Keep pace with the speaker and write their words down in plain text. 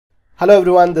Hello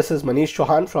everyone, this is Manish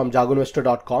Chauhan from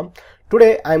jagoinvestor.com.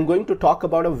 Today I am going to talk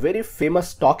about a very famous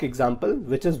stock example,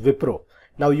 which is Wipro.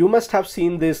 Now you must have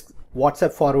seen this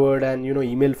WhatsApp forward and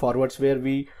email forwards where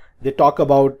they talk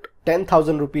about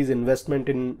 10,000 rupees investment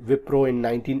in Wipro in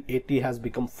 1980 has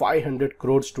become 500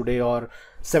 crores today, or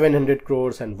 700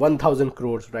 crores and 1000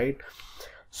 crores, right?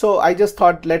 So I just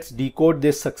thought, let's decode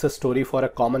this success story for a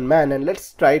common man and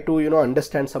let's try to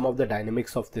understand some of the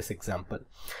dynamics of this example.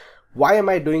 Why am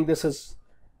I doing this is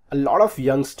a lot of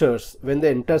youngsters, when they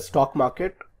enter stock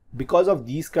market, because of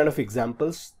these kind of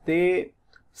examples, they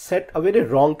set a very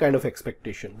wrong kind of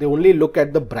expectation. They only look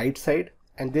at the bright side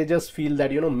and they just feel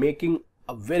that making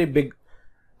a very big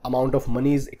amount of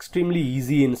money is extremely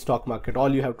easy in stock market.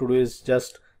 All you have to do is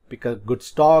just pick a good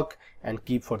stock and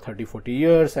keep for 30-40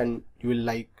 years and you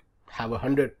will have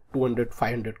 100, 200,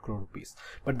 500 crore rupees.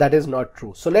 But that is not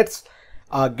true. So let's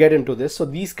get into this. So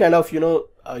these kind of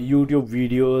YouTube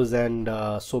videos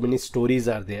and so many stories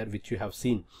are there which you have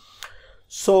seen.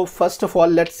 So first of all,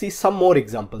 let's see some more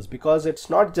examples, because it's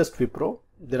not just Wipro.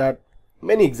 There are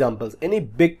many examples. Any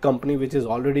big company which is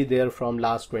already there from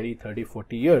last 20, 30,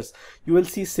 40 years, you will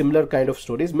see similar kind of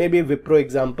stories. Maybe Wipro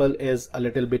example is a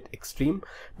little bit extreme,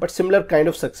 but similar kind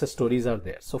of success stories are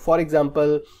there. So for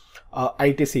example,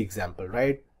 ITC example,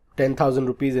 right? 10,000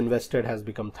 rupees invested has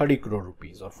become 30 crore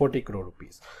rupees or 40 crore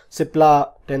rupees.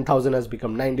 Cipla 10,000 has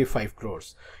become 95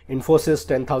 crores. Infosys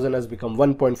 10,000 has become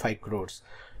 1.5 crores.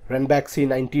 Ranbaxy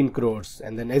 19 crores.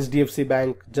 And then HDFC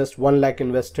Bank, just 1 lakh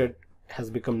invested, has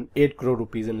become 8 crore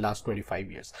rupees in last 25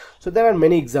 years. So there are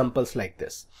many examples like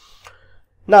this.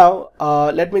 Now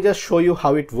let me just show you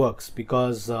how it works,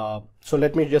 because so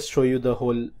let me just show you the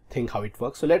whole thing how it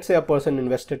works. So let's say a person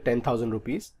invested 10,000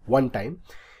 rupees one time,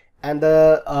 and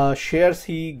the shares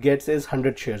he gets is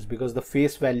 100 shares, because the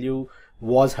face value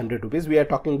was 100 rupees. We are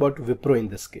talking about Wipro in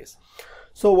this case.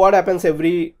 So what happens,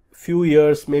 every few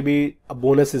years maybe a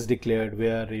bonus is declared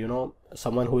where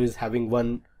someone who is having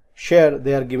one share,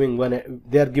 they are given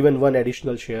one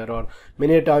additional share, or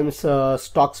many times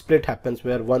stock split happens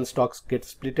where one stock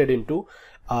gets splitted into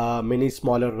many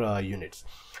smaller units.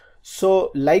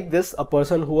 So like this, a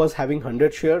person who was having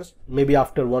 100 shares, maybe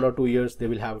after 1 or 2 years they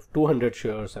will have 200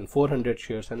 shares and 400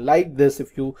 shares, and like this,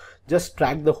 if you just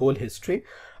track the whole history,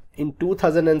 in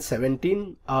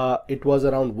 2017 it was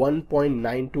around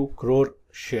 1.92 crore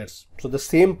shares. So the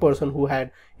same person who had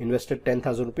invested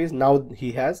 10,000 rupees, now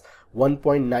he has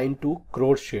 1.92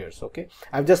 crore shares. Okay,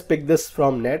 I've just picked this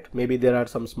from net, maybe there are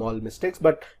some small mistakes,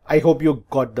 but I hope you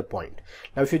got the point.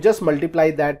 Now if you just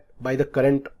multiply that by the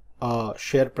current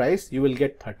share price, you will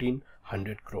get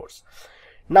 1300 crores.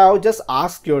 Now just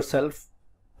ask yourself,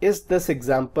 is this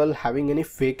example having any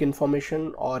fake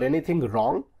information or anything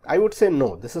wrong? I would say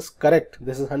no, this is correct.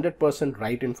 This is 100%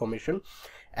 right information,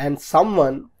 and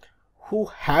someone who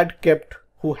had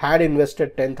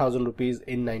invested 10,000 rupees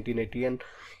in 1980, and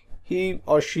he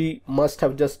or she must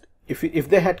have just, if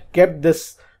they had kept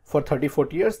this for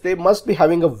 30-40 years, they must be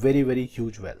having a very, very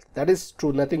huge wealth. That is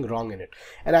true, nothing wrong in it.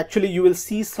 And actually you will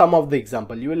see some of the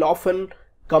example. You will often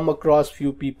come across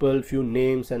few people, few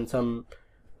names, and some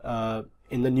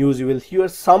in the news you will hear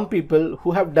some people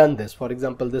who have done this. For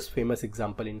example, this famous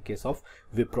example in case of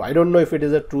Wipro. I don't know if it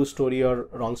is a true story or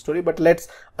wrong story, but let's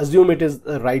assume it is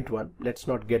the right one. Let's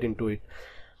not get into it.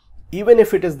 Even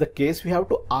if it is the case, we have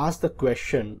to ask the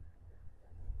question,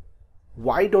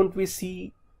 why don't we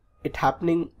see it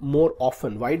happening more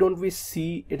often? Why don't we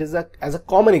see it as a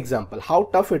common example? How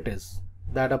tough it is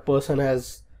that a person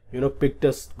has picked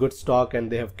a good stock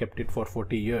and they have kept it for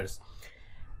 40 years.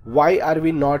 Why are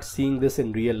we not seeing this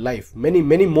in real life?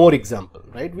 Many more examples,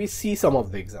 right? We see some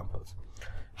of the examples.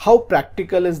 How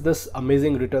practical is this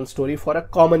amazing return story for a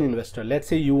common investor? Let's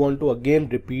say you want to again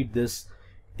repeat this.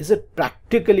 Is it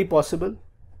practically possible?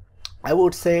 I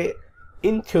would say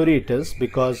in theory it is,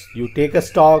 because you take a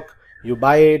stock, you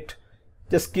buy it,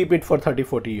 just keep it for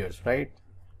 30-40 years, right?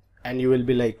 And you will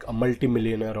be like a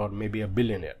multi-millionaire or maybe a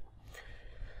billionaire.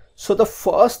 So the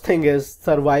first thing is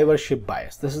survivorship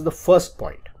bias. This is the first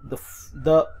point.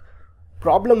 The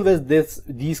problem with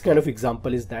these kind of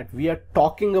example is that we are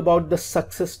talking about the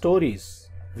success stories.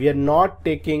 We are not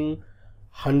taking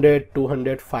 100,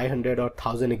 200, 500 or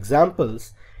 1000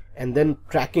 examples and then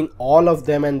tracking all of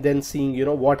them and then seeing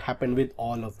what happened with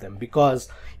all of them. Because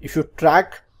if you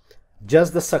track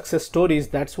just the success stories,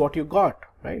 that's what you got,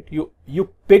 right? You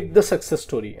picked the success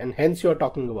story and hence you are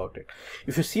talking about it.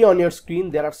 If you see on your screen,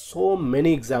 there are so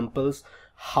many examples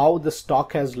how the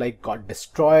stock has got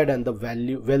destroyed and the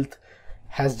wealth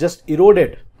has just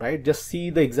eroded, right? Just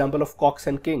see the example of Cox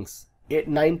and Kings.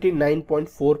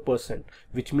 99.4%,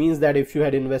 which means that if you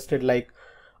had invested like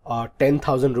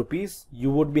 10,000 rupees, you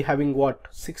would be having what,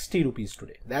 60 rupees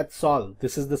today. That's all.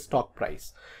 This is the stock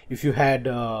price. If you had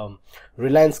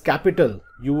Reliance Capital,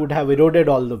 you would have eroded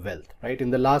all the wealth, right?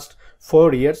 In the last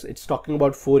 4 years, it's talking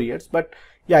about 4 years, but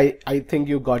yeah, I think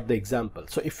you got the example.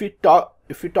 So if we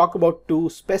talk about two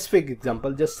specific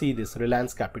examples, just see this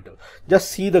Reliance Capital.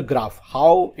 Just see the graph,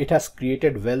 how it has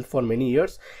created wealth for many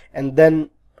years, and then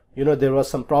there was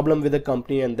some problem with the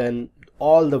company, and then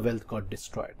all the wealth got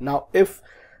destroyed. Now, if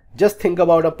just think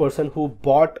about a person who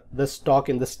bought the stock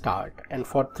in the start, and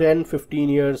for 10-15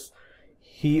 years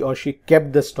he or she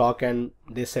kept the stock, and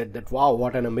they said that, wow,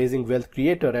 what an amazing wealth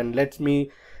creator, and let me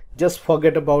just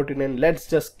forget about it and let's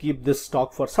just keep this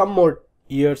stock for some more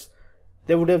years.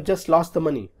 They would have just lost the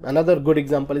money. Another good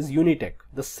example is Unitech.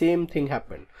 The same thing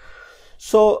happened.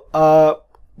 So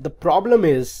the problem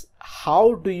is,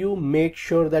 how do you make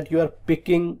sure that you are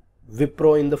picking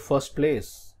Wipro in the first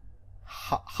place?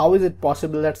 How is it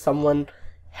possible that someone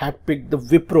had picked the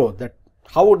Wipro? That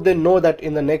how would they know that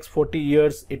in the next 40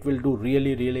 years it will do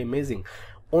really, really amazing?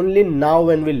 Only now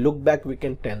when we look back we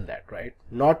can tell that, right?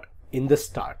 Not in the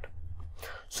start.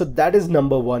 So that is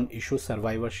number one issue,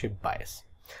 survivorship bias.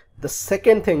 The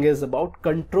second thing is about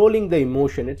controlling the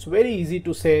emotion. It's very easy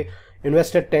to say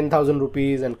invested 10,000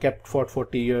 rupees and kept for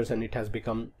 40 years and it has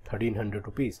become 1300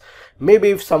 rupees. Maybe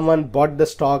if someone bought the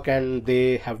stock and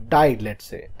they have died, let's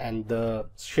say, and the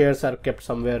shares are kept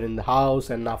somewhere in the house,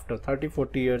 and after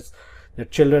 30-40 years the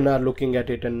children are looking at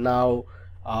it, and now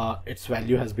its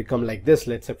value has become like this,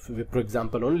 let's say for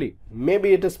example only.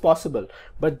 Maybe it is possible,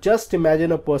 but just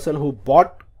imagine a person who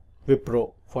bought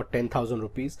Wipro for 10,000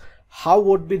 rupees. How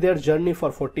would be their journey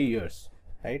for 40 years,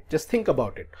 right? Just think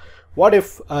about it. What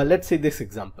if, let's say this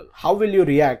example, how will you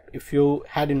react if you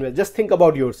had invested? Just think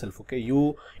about yourself, okay?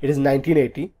 It is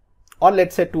 1980, or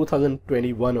let's say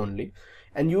 2021 only,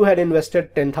 and you had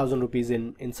invested 10,000 rupees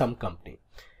in some company,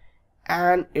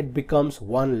 and it becomes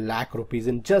 1 lakh rupees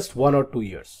in just 1 or 2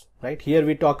 years, right? Here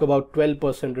we talk about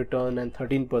 12% return and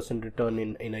 13% return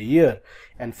in a year,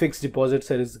 and fixed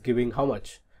deposits is giving how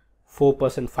much?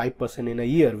 4%, 5% in a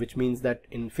year, which means that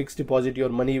in fixed deposit your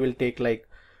money will take like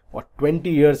what, 20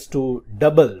 years to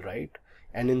double, right?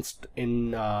 And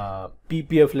in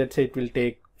PPF, let's say it will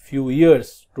take few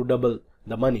years to double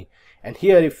the money. And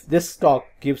here, if this stock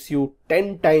gives you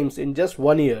 10 times in just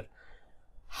 1 year,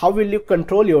 how will you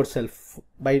control yourself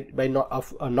by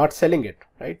not selling it,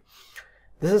 right?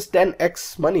 This is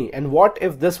 10x money. And what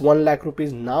if this 1 lakh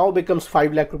rupees now becomes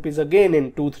 5 lakh rupees again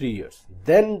in 2-3 years?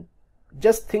 Then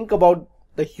just think about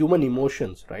the human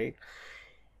emotions, right?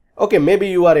 Okay, maybe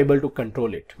you are able to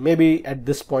control it. Maybe at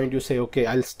this point you say, okay,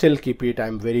 I'll still keep it.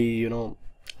 I'm very,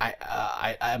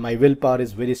 my willpower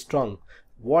is very strong.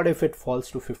 What if it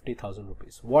falls to 50,000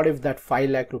 rupees? What if that 5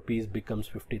 lakh rupees becomes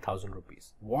 50,000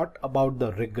 rupees? What about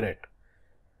the regret?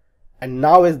 And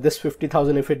now is this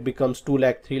 50,000, if it becomes 2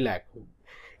 lakh, 3 lakh,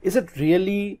 is it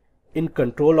really in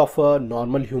control of a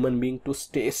normal human being to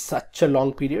stay such a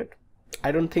long period?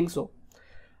 I don't think so.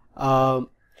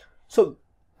 So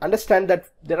understand that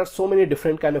there are so many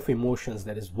different kind of emotions.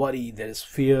 There is worry, there is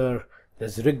fear,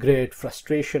 there's regret,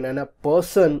 frustration, and a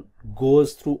person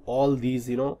goes through all these,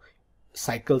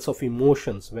 cycles of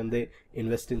emotions when they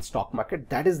invest in stock market.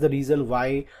 That is the reason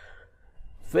why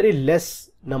very less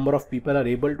number of people are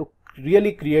able to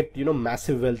really create,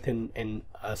 massive wealth in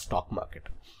a stock market.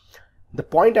 The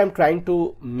point I'm trying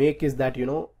to make is that,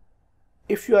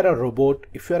 if you are a robot,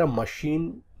 if you are a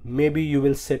machine, maybe you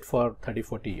will sit for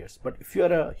 30-40 years. But if you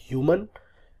are a human,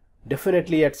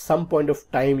 definitely at some point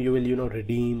of time you will,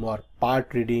 redeem or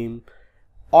part redeem,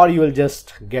 or you will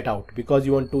just get out because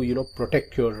you want to,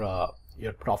 protect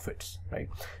your profits, right?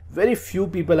 Very few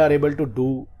people are able to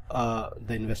do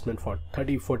the investment for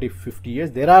 30, 40, 50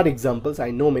 years. There are examples.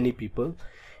 I know many people,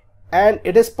 and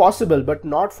it is possible, but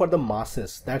not for the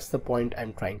masses. That's the point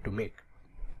I'm trying to make.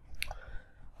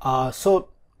 So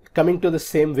coming to the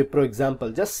same Wipro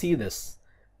example, just see this.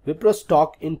 Wipro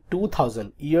stock in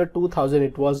 2000, year 2000,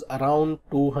 it was around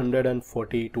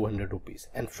 240, 200 rupees.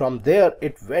 And from there,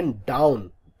 it went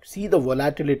down. See the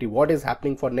volatility, what is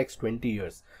happening for next 20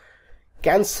 years.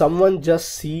 Can someone just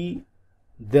see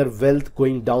their wealth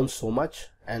going down so much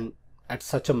and at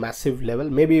such a massive level?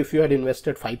 Maybe if you had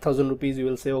invested 5,000 rupees, you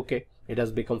will say, okay, it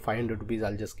has become 500 rupees,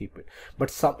 I'll just keep it.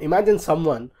 But imagine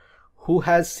someone who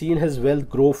has seen his wealth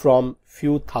grow from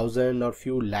few thousand or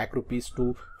few lakh rupees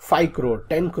to 5 crore,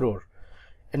 10 crore,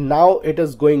 and now it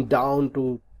is going down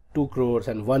to 2 crores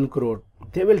and 1 crore.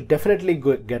 They will definitely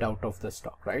get out of the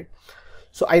stock, right?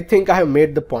 So I think I have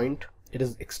made the point. It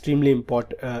is extremely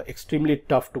important, extremely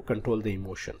tough to control the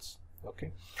emotions.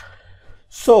 Okay.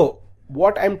 So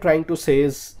what I'm trying to say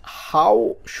is,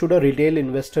 how should a retail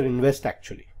investor invest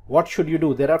actually? What should you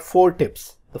do? There are 4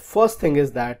 tips. The first thing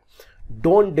is that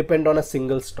don't depend on a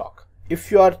single stock.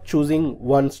 If you are choosing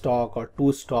 1 stock or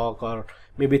 2 stock or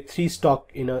maybe 3 stock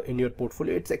in your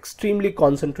portfolio, it's extremely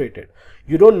concentrated.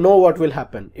 You don't know what will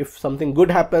happen. If something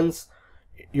good happens,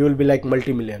 you will be like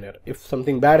multimillionaire. If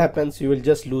something bad happens, you will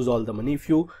just lose all the money if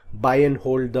you buy and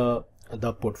hold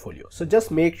the portfolio. So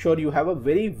just make sure you have a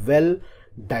very well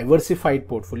diversified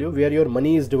portfolio where your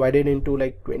money is divided into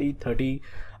like 20, 30,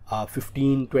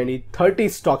 15, 20, 30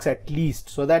 stocks at least,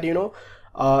 so that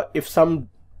if some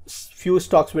few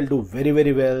stocks will do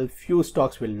very well, few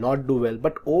stocks will not do well,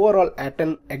 but overall at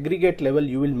an aggregate level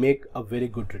you will make a very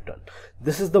good return.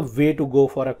 This is the way to go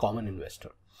for a common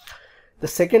investor. The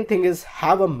second thing is,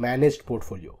 have a managed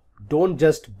portfolio. Don't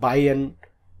just buy and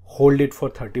hold it for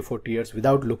 30-40 years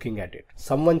without looking at it.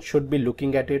 Someone should be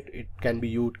looking at it. It can be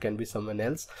you, it can be someone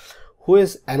else who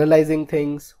is analyzing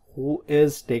things, who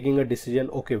is taking a decision.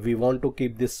 Okay, we want to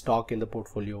keep this stock in the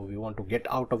portfolio, we want to get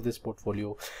out of this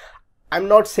portfolio. I'm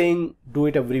not saying do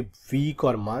it every week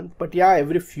or month, but yeah,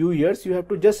 every few years you have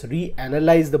to just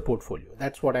reanalyze the portfolio.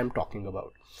 That's what I'm talking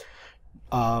about.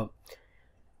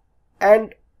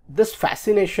 And this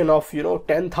fascination of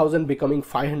 10,000 becoming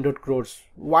 500 crores,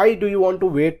 why do you want to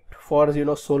wait for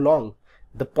so long?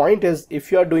 The point is,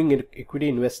 if you are doing equity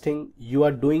investing, you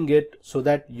are doing it so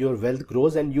that your wealth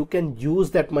grows and you can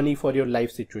use that money for your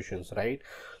life situations, right?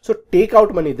 So take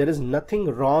out money. There is nothing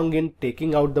wrong in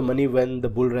taking out the money when the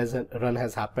bull run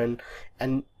has happened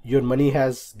and your money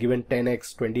has given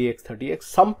 10x, 20x, 30x.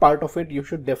 Some part of it you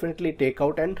should definitely take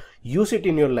out and use it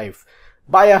in your life.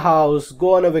 Buy a house,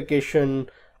 go on a vacation,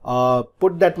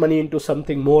 put that money into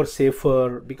something more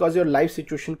safer, because your life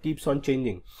situation keeps on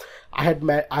changing. I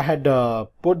had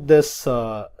put this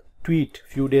tweet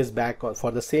few days back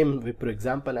for the same Wipro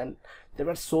example, and there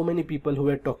were so many people who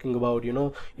were talking about,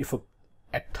 if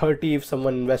at 30 if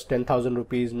someone invests 10,000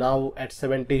 rupees, now at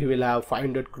 70 he will have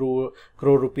 500 crore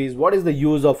rupees. What is the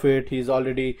use of it? He's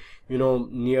already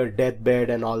near deathbed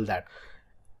and all that.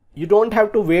 You don't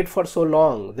have to wait for so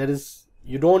long.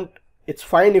 It's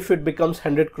fine if it becomes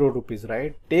 100 crore rupees,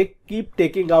 right? Keep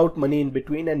taking out money in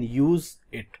between and use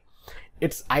it.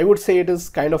 I would say it is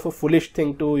kind of a foolish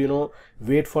thing to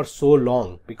wait for so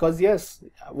long, because yes,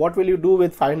 what will you do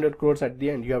with 500 crores at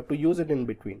the end? You have to use it in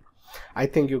between. I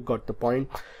think you got the point.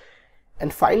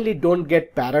 And finally, don't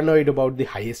get paranoid about the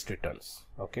highest returns.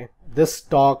 Okay, this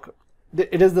stock,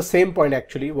 it is the same point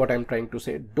actually what I'm trying to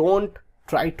say. Don't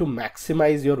try to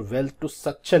maximize your wealth to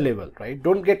such a level, right?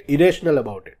 Don't get irrational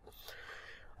about it.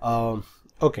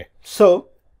 Okay, so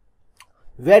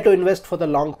where to invest for the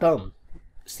long term?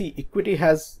 See, equity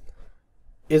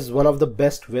is one of the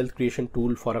best wealth creation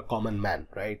tool for a common man,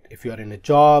 right? If you are in a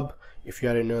job, if you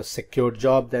are in a secured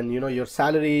job, then your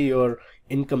salary, your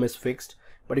income is fixed.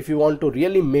 But if you want to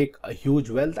really make a huge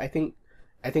wealth, I think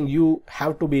you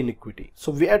have to be in equity.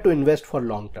 So where to invest for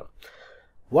long term?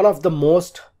 One of the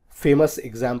most famous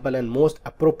example and most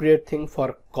appropriate thing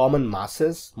for common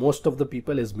masses, most of the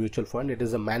people, is mutual fund. It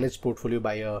is a managed portfolio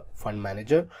by a fund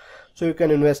manager. So you can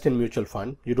invest in mutual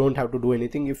fund. You don't have to do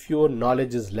anything. If your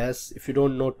knowledge is less, if you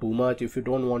don't know too much, if you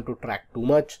don't want to track too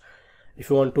much,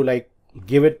 if you want to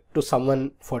give it to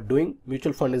someone for doing,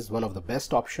 mutual fund is one of the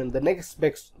best option. The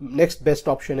next best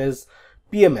option is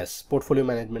PMS, portfolio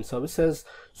management services.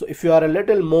 So if you are a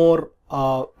little more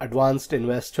advanced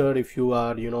investor, if you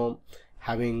are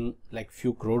having like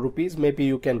few crore rupees, maybe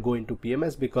you can go into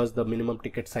PMS, because the minimum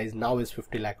ticket size now is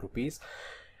 50 lakh rupees.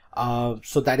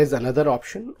 So that is another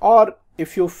option. Or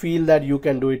if you feel that you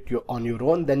can do it on your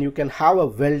own, then you can have a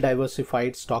well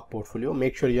diversified stock portfolio.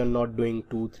 Make sure you're not doing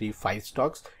 2, 3, 5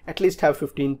 stocks. At least have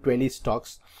 15, 20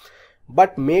 stocks,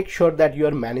 but make sure that you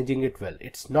are managing it well.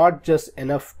 It's not just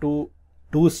enough to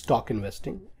do stock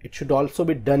investing. It should also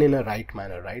be done in a right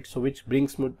manner, right? So which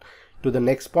brings me to the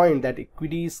next point, that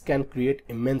equities can create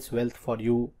immense wealth for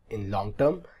you in long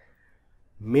term.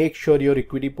 Make sure your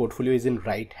equity portfolio is in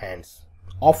right hands.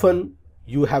 Often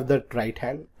you have that right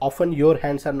hand, often your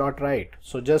hands are not right.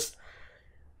 So just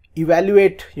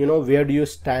evaluate, where do you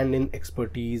stand in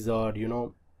expertise, or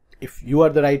if you are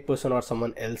the right person or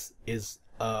someone else is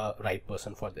a right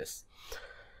person for this.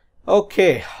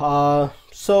 Okay,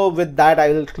 so with that I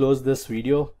will close this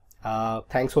video.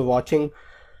 Thanks for watching.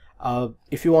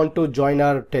 If you want to join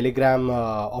our Telegram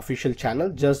official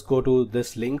channel, just go to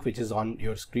this link which is on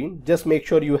your screen. Just make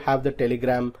sure you have the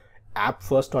Telegram app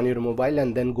first on your mobile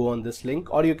and then go on this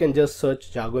link, or you can just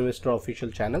search Jago Investor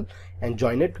official channel and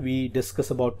join it. We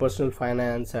discuss about personal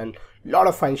finance and a lot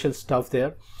of financial stuff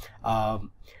there.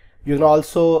 You can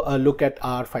also look at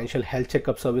our financial health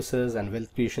checkup services and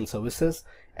wealth creation services.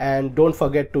 And don't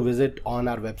forget to visit on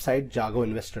our website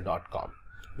jagoinvestor.com.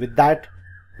 With that,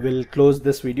 we'll close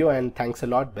this video, and thanks a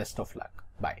lot. Best of luck.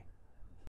 Bye.